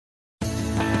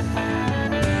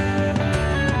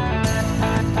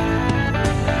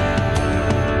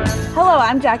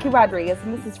I'm Jackie Rodriguez,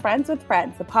 and this is Friends with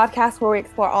Friends, the podcast where we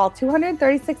explore all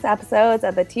 236 episodes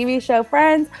of the TV show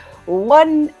Friends,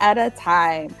 one at a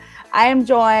time. I am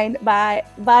joined by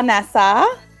Vanessa.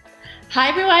 Hi,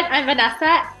 everyone. I'm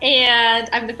Vanessa, and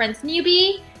I'm the Friends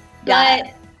newbie,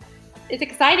 but it's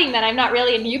exciting that I'm not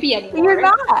really a newbie anymore. You're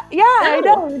not. Yeah, no. I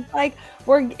know. It's like,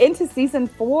 we're into season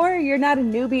 4. You're not a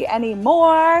newbie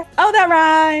anymore. Oh, that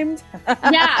rhymed.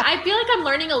 Yeah, I feel like I'm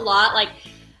learning a lot,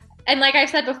 and like I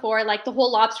said before, like the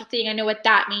whole lobster thing, I know what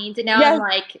that means. And now I'm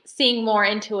like seeing more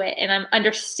into it and I'm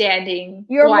understanding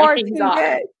why things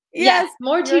are. Yes,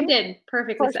 more tuned in.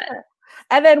 Perfectly said. Sure.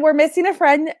 And then we're missing a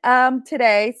friend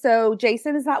today. So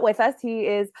Jason is not with us. He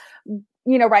is,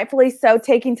 rightfully so,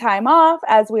 taking time off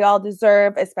as we all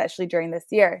deserve, especially during this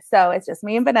year. So it's just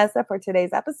me and Vanessa for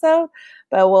today's episode,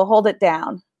 but we'll hold it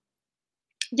down.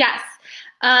 Yes.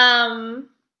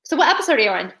 So what episode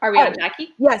are we on, Jackie?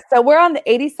 Yes, so we're on the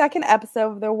 82nd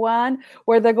episode, the one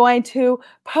where they're going to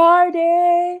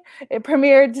party. It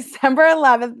premiered December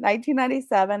 11th,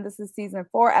 1997. This is season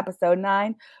 4, episode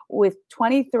 9, with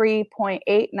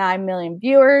 23.89 million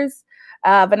viewers.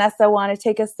 Vanessa, want to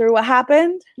take us through what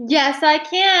happened? Yes, I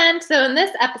can. So in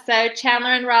this episode,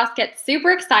 Chandler and Ross get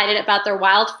super excited about their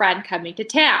wild friend coming to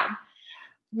town.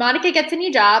 Monica gets a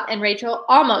new job and Rachel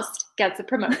almost gets a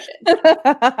promotion.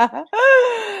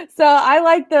 So I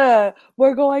like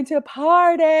we're going to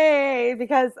party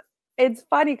because it's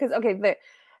funny because,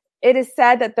 it is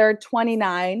said that they're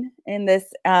 29 in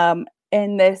this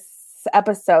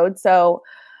episode. So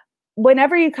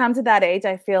whenever you come to that age,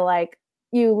 I feel like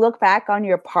you look back on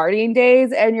your partying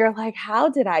days and you're like, how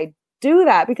did I do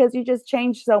that? Because you just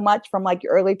changed so much from like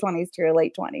your early 20s to your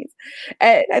late 20s.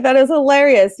 And I thought it was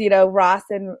hilarious. Ross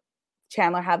and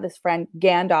Chandler have this friend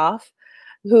Gandalf,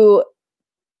 who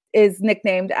is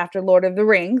nicknamed after Lord of the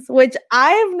Rings, which I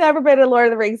have never been a Lord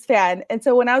of the Rings fan. And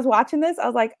so when I was watching this, I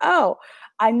was like, oh,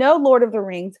 I know Lord of the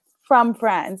Rings from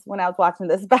Friends when I was watching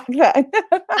this back then.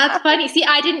 That's funny. See,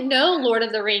 I didn't know Lord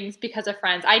of the Rings because of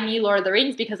Friends. I knew Lord of the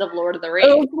Rings because of Lord of the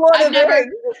Rings. I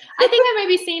think I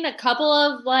maybe seen a couple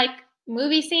of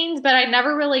movie scenes, but I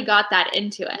never really got that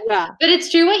into it. Yeah. But it's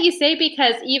true what you say,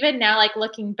 because even now,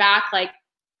 looking back,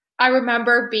 I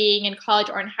remember being in college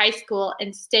or in high school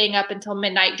and staying up until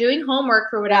midnight doing homework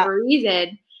for whatever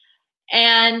reason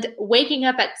and waking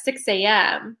up at 6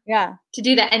 a.m. to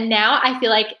do that. And now I feel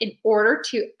like in order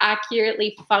to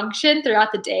accurately function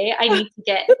throughout the day, I need to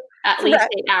get at least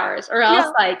 8 hours, or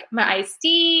else my eyes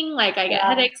sting, I get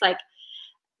headaches,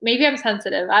 maybe I'm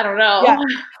sensitive. I don't know. Yeah.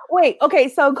 Wait, okay.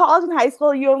 So in college and high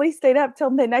school, you only stayed up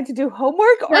till midnight to do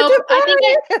homework? No,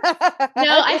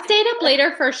 I stayed up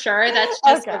later for sure. That's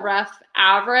just a rough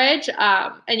average.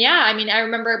 I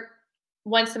remember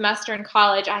one semester in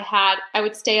college, I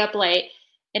would stay up late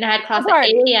and I had class at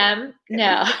 8 a.m.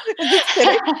 No.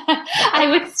 I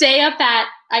would stay up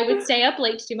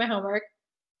late to do my homework.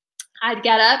 I'd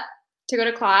get up to go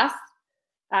to class.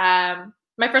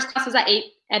 My first class was at 8,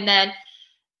 and then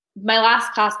my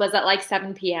last class was at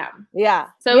 7 p.m. Yeah.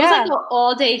 So it was an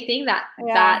all day thing,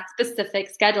 that specific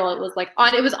schedule. It was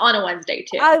it was on a Wednesday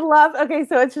too.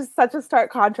 So it's just such a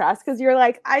stark contrast, because you're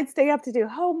like, I'd stay up to do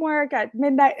homework at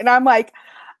midnight, and I'm like,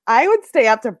 I would stay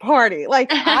up to party.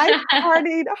 I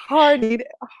partied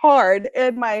hard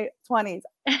in my 20s.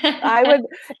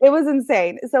 It was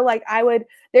insane. So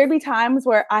there'd be times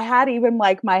where I had even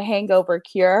my hangover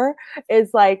cure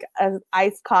is an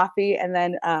iced coffee and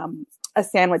then a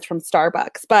sandwich from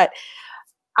Starbucks. But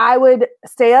I would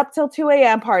stay up till 2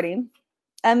 a.m. partying,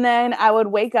 and then I would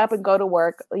wake up and go to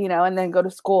work, and then go to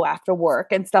school after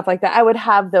work and stuff like that. I would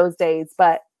have those days,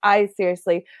 but I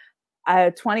seriously,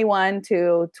 21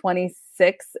 to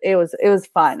 26, it was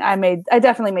fun. I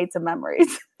definitely made some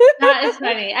memories. That is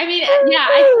funny. I mean,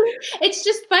 it's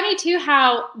just funny too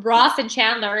how Ross and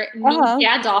Chandler need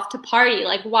Gandalf to party.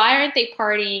 Why aren't they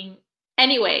partying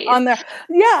anyways?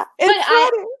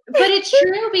 But it's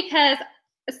true, because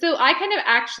I kind of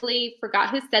actually forgot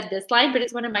who said this line, but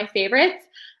it's one of my favorites.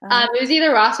 It was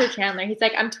either Ross or Chandler. He's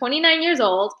like, I'm 29 years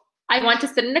old. I want to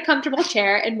sit in a comfortable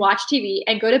chair and watch TV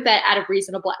and go to bed at a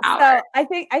reasonable hour. So I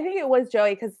think it was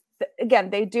Joey, because again,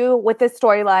 they do with this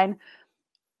storyline.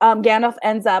 Gandalf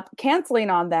ends up canceling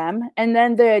on them, and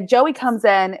then Joey comes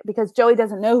in because Joey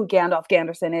doesn't know who Gandalf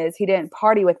Ganderson is. He didn't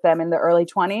party with them in the early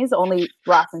 20s, only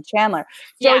Ross and Chandler.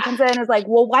 Joey comes in and is like,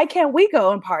 well, why can't we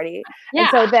go and party? Yeah. And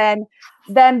so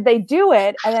then they do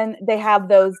it, and then they have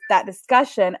that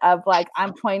discussion of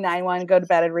I'm 29, I want to go to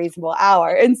bed at a reasonable hour.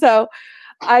 And so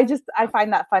I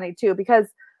find that funny too, because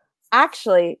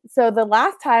actually, so the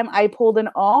last time I pulled an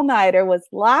all-nighter was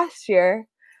last year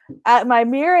at my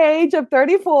mere age of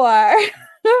 34.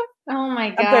 Oh my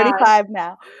God. I'm 35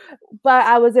 now. But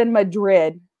I was in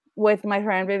Madrid with my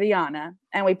friend Viviana,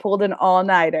 and we pulled an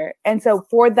all-nighter. And so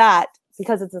for that,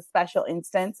 because it's a special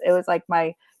instance, it was like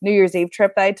my New Year's Eve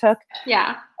trip that I took.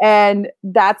 Yeah. And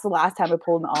that's the last time I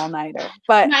pulled an all-nighter.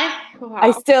 But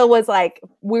I still was like,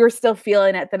 we were still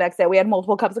feeling it the next day. We had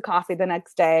multiple cups of coffee the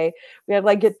next day. We had to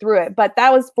like get through it. But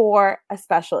that was for a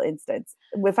special instance.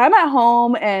 If I'm at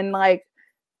home and like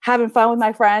having fun with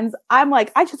my friends, I'm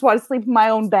like, I just want to sleep in my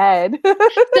own bed.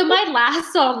 So my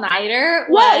last all-nighter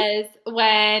was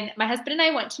when my husband and I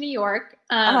went to New York.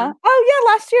 Oh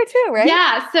yeah, last year too, right?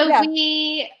 Yeah. So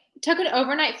we took an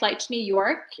overnight flight to New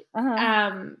York,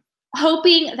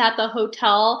 hoping that the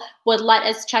hotel would let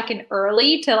us check in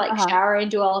early to like shower and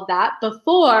do all of that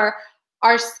before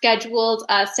our scheduled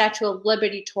Statue of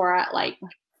Liberty tour at like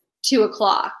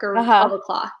 2:00 or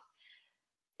 12:00.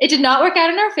 It did not work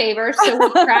out in our favor, so we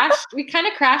crashed. We kind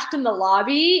of crashed in the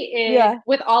lobby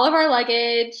with all of our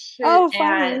luggage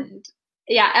and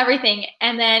everything.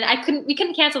 And then we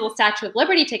couldn't cancel the Statue of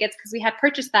Liberty tickets because we had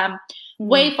purchased them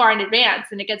way far in advance,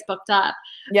 and it gets booked up.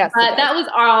 Yes, but that was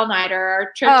our all-nighter,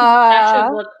 our trip to the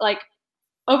Statue of like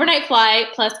overnight flight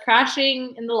plus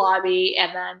crashing in the lobby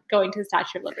and then going to the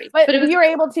Statue of Liberty. But you were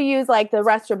able to use like the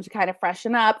restroom to kind of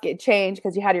freshen up, get changed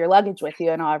because you had your luggage with you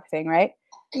and everything, right?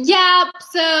 Yeah,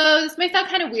 so this might sound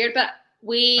kind of weird, but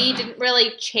we didn't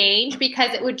really change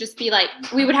because it would just be like,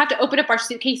 we would have to open up our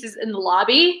suitcases in the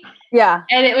lobby. Yeah.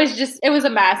 And it was a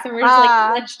mess. And we were just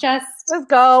like, let's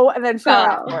go and then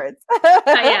shower afterwards.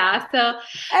 So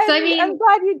I mean, I'm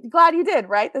glad you did,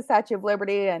 right? The Statue of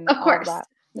Liberty and of course. All that.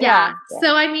 Yeah.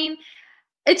 So, I mean,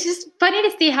 it's just funny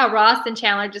to see how Ross and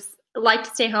Chandler just like to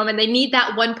stay home and they need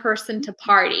that one person to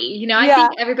party. You know, I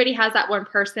think everybody has that one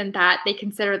person that they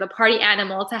consider the party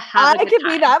animal to have. I could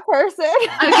be that person.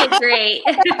 Okay, great.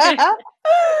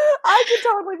 I could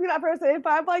totally be that person. If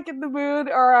I'm like in the mood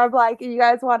or I'm like, you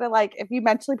guys want to like, if you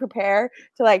mentally prepare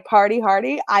to like party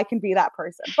hardy, I can be that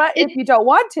person. But if you don't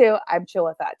want to, I'm chill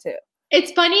with that too. It's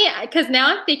funny because now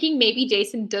I'm thinking maybe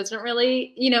Jason isn't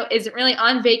really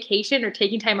on vacation or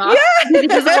taking time off. Yeah. He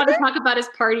doesn't want to talk about his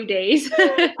party days.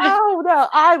 Oh no,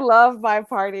 I love my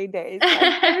party days.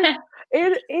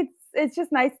 It's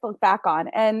just nice to look back on,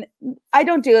 and I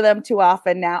don't do them too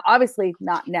often now. Obviously,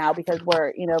 not now because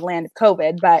we're land of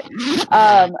COVID. But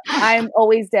I'm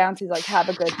always down to like have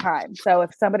a good time. So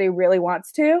if somebody really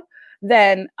wants to,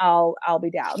 then I'll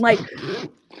be down. Like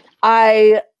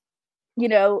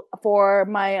for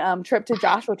my trip to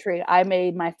Joshua Tree, I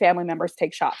made my family members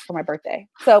take shots for my birthday.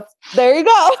 So there you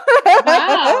go.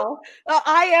 Wow.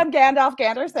 I am Gandalf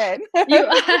Ganderson.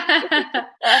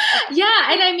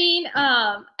 Yeah, and I mean,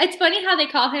 it's funny how they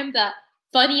call him the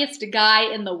funniest guy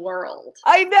in the world.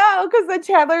 I know, because the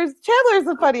Chandler's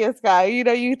the funniest guy. You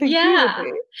think he would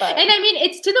be. But. And I mean,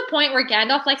 it's to the point where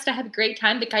Gandalf likes to have a great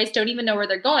time. The guys don't even know where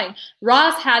they're going.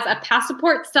 Ross has a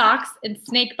passport, socks, and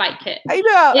snake bite kit. I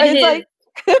know. It's like,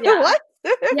 what?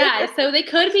 Yeah, so they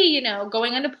could be,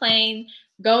 going on a plane,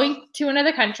 going to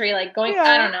another country, like going,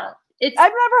 I don't know. I've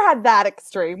never had that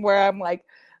extreme where I'm like,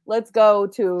 let's go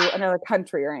to another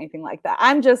country or anything like that.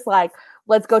 I'm just like,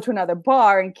 let's go to another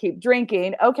bar and keep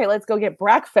drinking. Okay, let's go get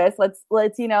breakfast. Let's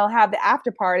have the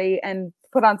after party and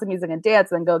put on some music and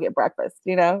dance and then go get breakfast,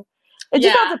 It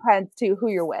just all depends to who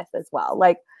you're with as well.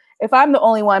 Like if I'm the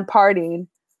only one partying,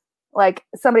 like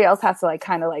somebody else has to like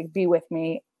kind of like be with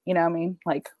me, you know what I mean?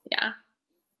 Like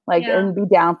and be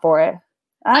down for it.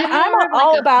 I'm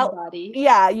all about body.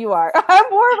 Yeah, you are. I'm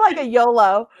more of like a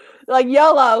YOLO. Like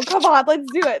YOLO, come on, let's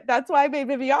do it. That's why I made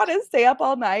Viviana stay up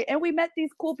all night. And we met these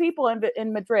cool people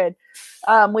in Madrid.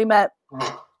 We met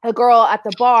a girl at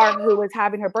the bar who was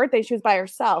having her birthday. She was by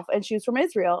herself and she was from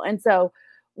Israel. And so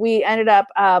we ended up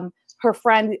her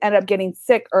friend ended up getting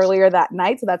sick earlier that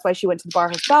night. So that's why she went to the bar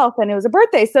herself and it was a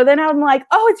birthday. So then I'm like,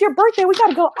 oh, it's your birthday. We got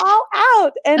to go all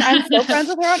out. And I'm still friends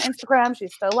with her on Instagram. She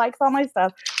still likes all my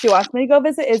stuff. She wants me to go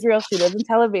visit Israel. She lives in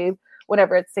Tel Aviv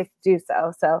whenever it's safe to do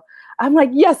so. So I'm like,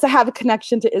 yes, I have a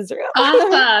connection to Israel.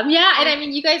 Awesome. Yeah. And I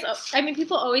mean,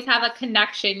 people always have a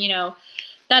connection,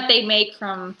 that they make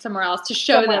from somewhere else to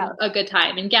show them a good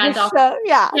time. And Gandalf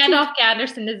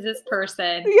Ganderson is this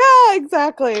person. Yeah,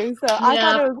 exactly. So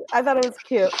I thought it was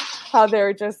cute how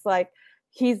they're just like,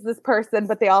 he's this person,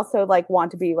 but they also like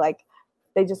want to be like,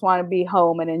 they just want to be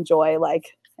home and enjoy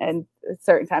like, and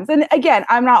certain times. And again,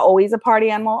 I'm not always a party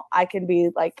animal. I can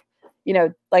be like,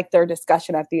 like their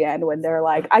discussion at the end when they're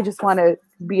like, I just want to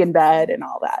be in bed and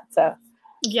all that. So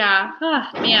yeah,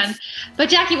 man. But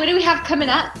Jackie, what do we have coming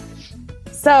up?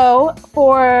 So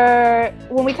for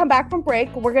when we come back from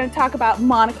break, we're going to talk about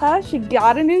Monica. She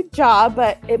got a new job,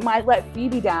 but it might let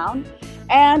Phoebe down.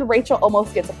 and Rachel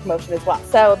almost gets a promotion as well.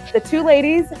 So the two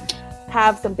ladies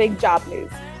have some big job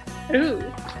news. Ooh.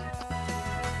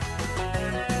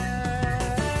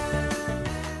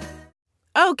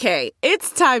 Okay,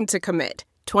 it's time to commit.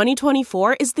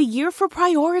 2024 is the year for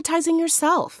prioritizing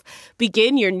yourself.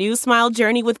 Begin your new smile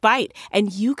journey with Byte,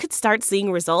 and you could start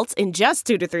seeing results in just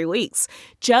 2 to 3 weeks.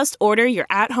 Just order your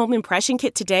at-home impression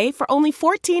kit today for only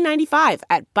 $14.95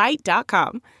 at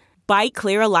Byte.com. Byte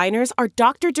Clear aligners are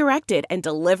doctor-directed and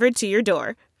delivered to your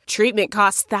door. Treatment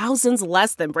costs thousands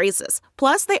less than braces.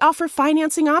 Plus, they offer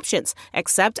financing options,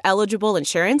 accept eligible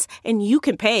insurance, and you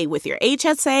can pay with your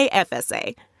HSA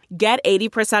FSA. Get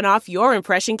 80% off your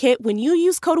impression kit when you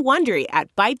use code WONDERY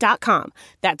at Byte.com.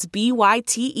 That's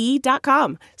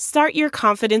BYTE.com. Start your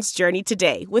confidence journey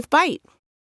today with Byte.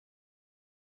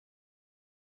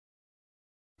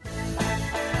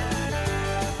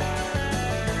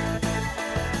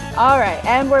 All right,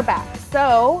 and we're back.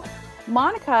 So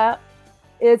Monica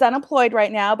is unemployed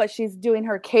right now, but she's doing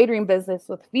her catering business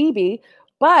with Phoebe.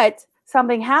 But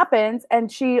something happens, and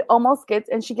she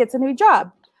gets a new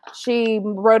job. She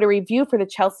wrote a review for the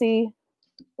Chelsea.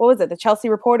 What was it? The Chelsea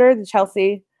Reporter.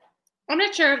 I'm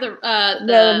not sure of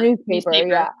the newspaper.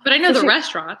 Yeah, but I know the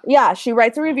restaurant. Yeah, she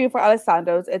writes a review for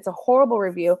Alessandro's. It's a horrible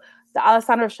review. The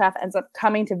Alessandro chef ends up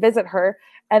coming to visit her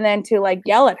and then to like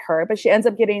yell at her, but she ends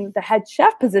up getting the head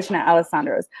chef position at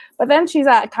Alessandro's. But then she's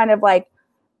at kind of like,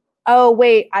 oh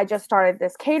wait, I just started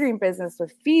this catering business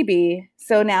with Phoebe,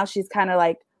 so now she's kind of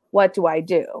like, what do I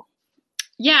do?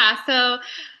 Yeah, so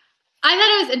I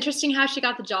thought it was interesting how she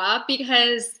got the job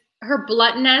because her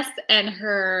bluntness and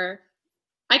her,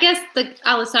 I guess the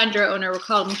Alessandro owner would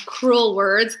call them cruel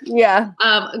words. Yeah.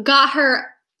 Got her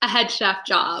a head chef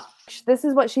job. This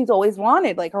is what she's always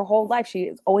wanted. Like her whole life,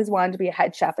 she's always wanted to be a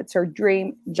head chef. It's her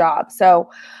dream job. So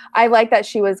I like that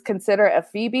she was considerate of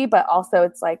Phoebe, but also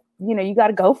it's like, you got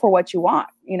to go for what you want,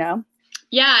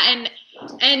 Yeah.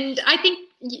 And I think,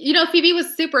 Phoebe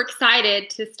was super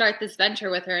excited to start this venture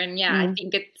with her. And I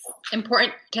think it's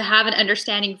important to have an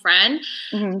understanding friend.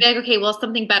 Mm-hmm. Be like, okay, well,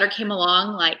 something better came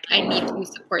along. Like, I need to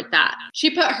support that. She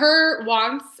put her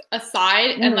wants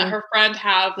aside and let her friend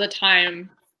have the time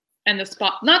and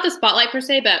not the spotlight per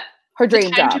se, but her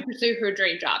dream job to pursue her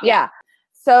dream job. Yeah.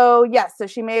 So, so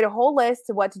she made a whole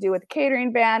list of what to do with the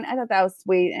catering van. I thought that was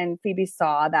sweet. And Phoebe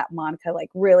saw that Monica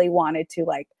really wanted to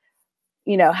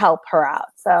help her out.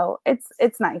 So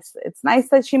it's nice. It's nice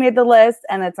that she made the list,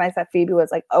 and it's nice that Phoebe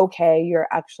was like, okay, you're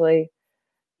actually,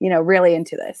 really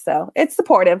into this. So it's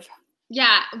supportive.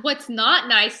 Yeah. What's not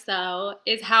nice though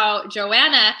is how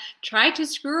Joanna tried to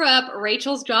screw up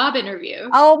Rachel's job interview.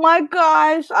 Oh my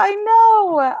gosh. I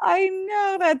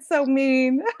know. That's so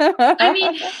mean. I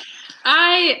mean,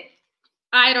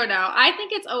 I don't know. I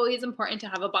think it's always important to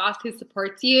have a boss who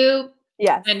supports you.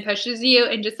 Yes. And pushes you.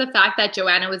 And just the fact that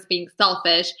Joanna was being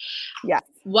selfish. Yes.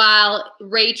 While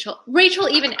Rachel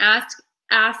even asked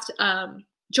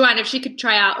Joanna if she could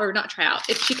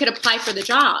if she could apply for the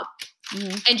job.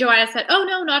 Mm-hmm. And Joanna said, oh,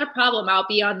 no, not a problem. I'll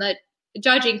be on the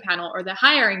judging panel or the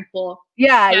hiring pool.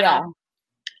 Yeah, yeah.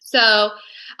 So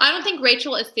I don't think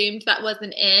Rachel assumed that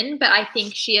wasn't in, but I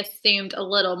think she assumed a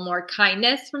little more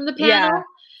kindness from the panel. Yeah.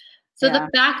 So the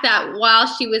fact that while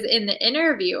she was in the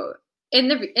interview, in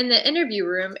the interview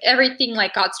room, everything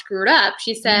got screwed up.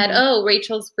 She said, oh,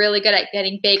 Rachel's really good at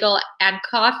getting bagel and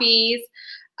coffees.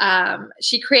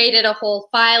 She created a whole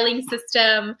filing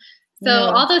system. So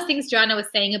all those things Joanna was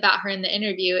saying about her in the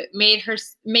interview, it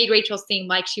made Rachel seem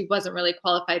like she wasn't really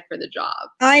qualified for the job.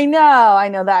 I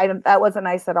know that wasn't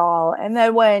nice at all. And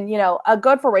then when,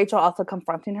 good for Rachel also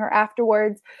confronting her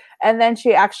afterwards. And then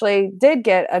she actually did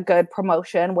get a good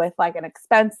promotion with an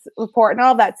expense report and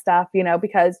all that stuff,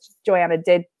 because Joanna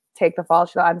did take the fall.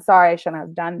 She thought, I'm sorry, I shouldn't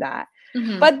have done that.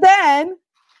 Mm-hmm. But then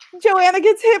Joanna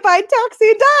gets hit by a taxi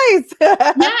and dies.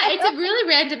 Yeah, it's a really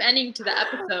random ending to the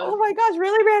episode. Oh my gosh,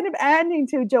 really random ending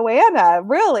to Joanna.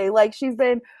 Really, she's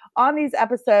been on these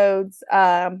episodes.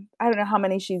 I don't know how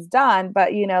many she's done,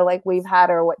 but we've had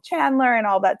her with Chandler and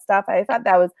all that stuff. I thought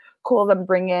that was cool them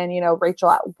bring in,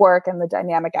 Rachel at work and the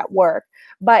dynamic at work.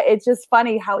 But it's just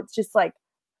funny how it's just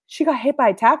she got hit by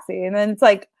a taxi and then it's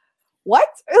what?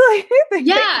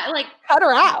 Cut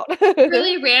her out.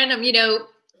 Really random,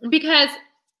 because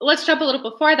let's jump a little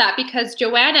before that, because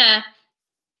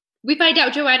we find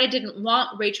out Joanna didn't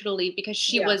want Rachel to leave because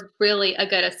she was really a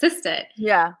good assistant.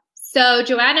 Yeah. So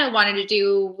Joanna wanted to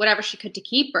do whatever she could to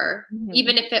keep her,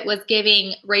 even if it was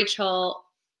giving Rachel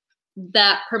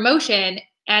the promotion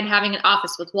and having an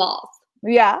office with walls.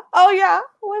 Yeah. Oh yeah.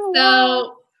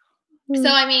 So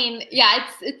I mean,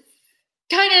 it's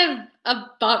kind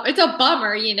of it's a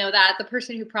bummer, that the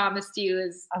person who promised you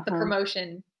is the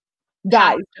promotion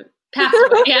dies. Passed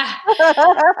away. Yeah.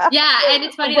 Yeah. And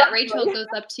it's funny that Rachel goes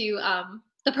up to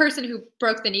the person who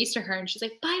broke the news to her and she's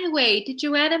like, by the way, did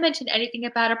Joanna mention anything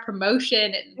about a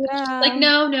promotion? And she's like,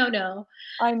 no.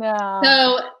 I know.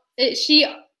 So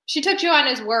she took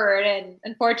Joanna's word, and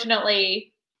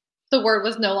unfortunately the word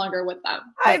was no longer with them.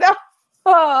 I know.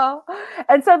 Oh.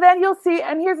 And so then you'll see,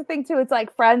 and here's the thing too, it's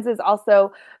like Friends is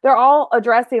also, they're all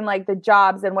addressing like the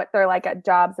jobs and what they're like at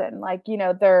jobs and like,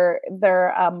 their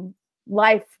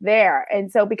life there.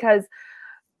 And so because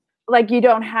like you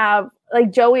don't have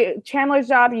like Joey Chandler's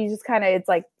job, you just kind of, it's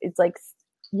like,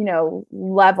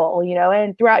 level,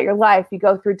 and throughout your life you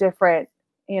go through different,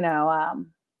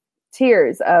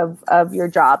 tiers of your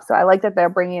job. So I like that they're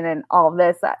bringing in all of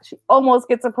this, that she almost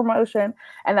gets a promotion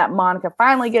and that Monica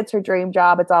finally gets her dream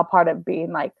job. It's all part of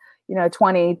being like,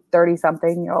 20, 30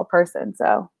 something year old person.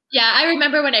 So yeah, I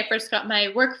remember when I first got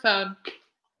my work phone,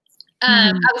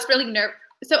 I was really nervous.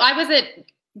 So I wasn't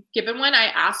given one. I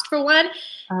asked for one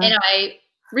and I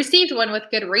received one with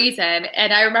good reason.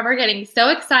 And I remember getting so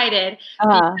excited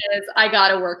because I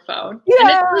got a work phone. Yeah. And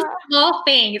it's just small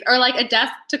things, or like a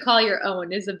desk to call your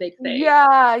own is a big thing.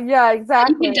 Yeah,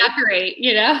 exactly. You can decorate,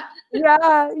 Yeah,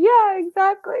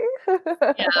 exactly.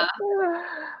 Yeah.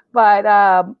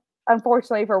 But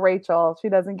unfortunately for Rachel, she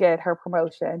doesn't get her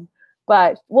promotion.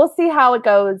 But we'll see how it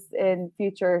goes in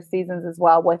future seasons as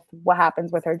well with what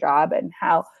happens with her job and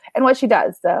what she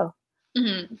does. So,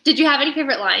 Did you have any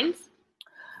favorite lines?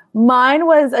 Mine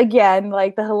was, again,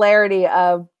 like the hilarity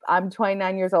of I'm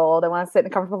 29 years old. I want to sit in a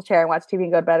comfortable chair and watch TV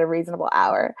and go to bed at a reasonable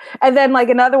hour. And then like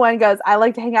another one goes, I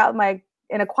like to hang out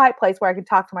in a quiet place where I can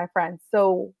talk to my friends.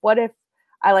 So what if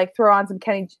I like throw on some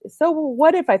Kenny? So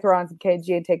what if I throw on some Kenny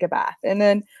G and take a bath? And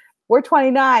then we're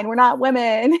 29. We're not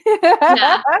women.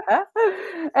 Yeah.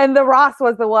 And the Ross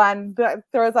was the one that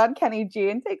throws on Kenny G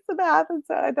and takes a bath. And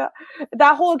so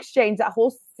that whole exchange, that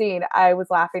whole scene, I was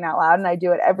laughing out loud. And I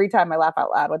do it every time I laugh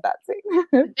out loud with that scene.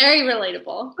 Very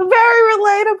relatable. Very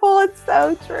relatable. It's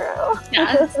so true.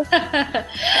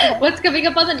 Yes. What's coming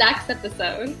up on the next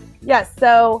episode? Yes.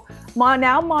 So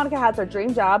now Monica has her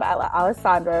dream job at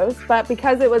Alessandro's. But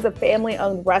because it was a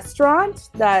family-owned restaurant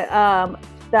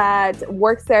that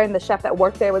works there, and the chef that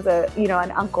worked there was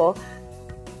an uncle.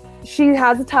 She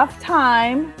has a tough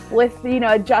time with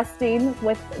adjusting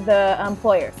with the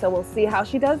employer. So we'll see how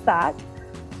she does that.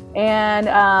 And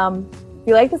if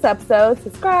you like this episode,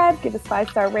 subscribe, give us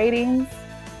 5-star ratings,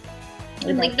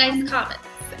 and leave nice comments.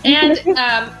 And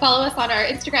follow us on our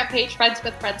Instagram page, Friends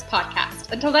with Friends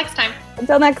Podcast. Until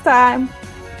next time.